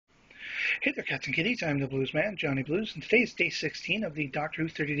Hey there, cats and kitties. I'm the Blues Man, Johnny Blues, and today is day 16 of the Doctor Who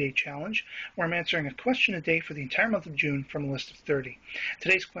 30-Day Challenge, where I'm answering a question a day for the entire month of June from a list of 30.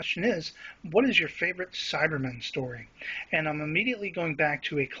 Today's question is, what is your favorite Cybermen story? And I'm immediately going back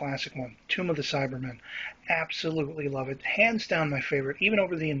to a classic one, Tomb of the Cybermen. Absolutely love it. Hands down my favorite, even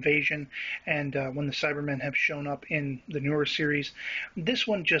over the invasion and when the Cybermen have shown up in the newer series. This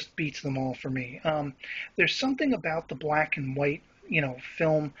one just beats them all for me. There's something about the black and white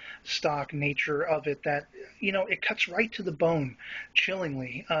film stock nature of it that, it cuts right to the bone,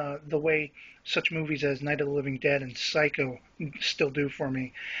 chillingly, the way such movies as Night of the Living Dead and Psycho still do for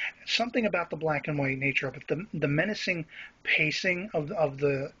me. Something about the black and white nature of it, the menacing pacing of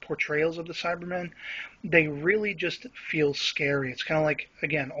the portrayals of the Cybermen, they really just feel scary. It's kind of like,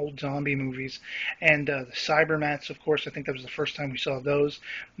 again, old zombie movies. And the Cybermats, of course, I think that was the first time we saw those.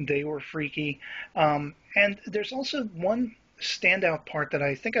 They were freaky. And there's also one standout part that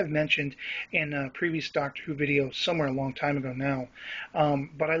I think I've mentioned in a previous Doctor Who video somewhere a long time ago now.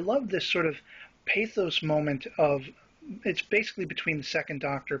 But I love this sort of pathos moment of, it's basically between the second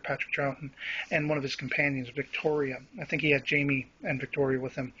Doctor, Patrick Troughton, and one of his companions, Victoria. I think he had Jamie and Victoria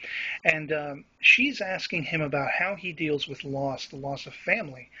with him. And she's asking him about how he deals with loss, the loss of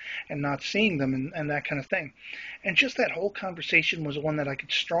family, and not seeing them and that kind of thing. And just that whole conversation was one that I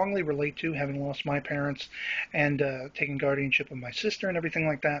could strongly relate to, having lost my parents and taking guardianship of my sister and everything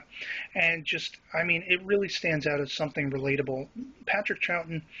like that. And just, it really stands out as something relatable. Patrick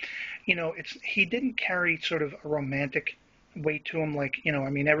Troughton, he didn't carry sort of a romantic weight to him like,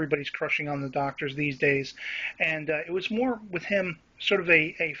 everybody's crushing on the doctors these days. And it was more with him sort of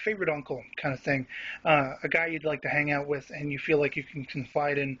a favorite uncle kind of thing, a guy you'd like to hang out with and you feel like you can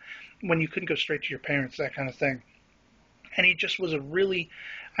confide in when you couldn't go straight to your parents, that kind of thing. And he just was a really,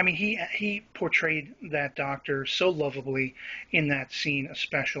 he portrayed that doctor so lovably in that scene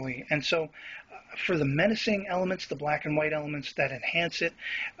especially. And so for the menacing elements, the black and white elements that enhance it,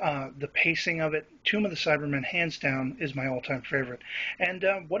 the pacing of it, Tomb of the Cybermen, hands down, is my all-time favorite. And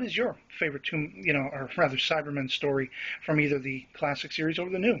what is your favorite or rather Cybermen story from either the classic series or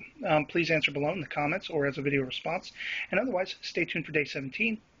the new? Please answer below in the comments or as a video response. And otherwise, stay tuned for day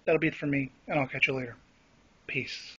 17. That'll be it from me, and I'll catch you later. Peace.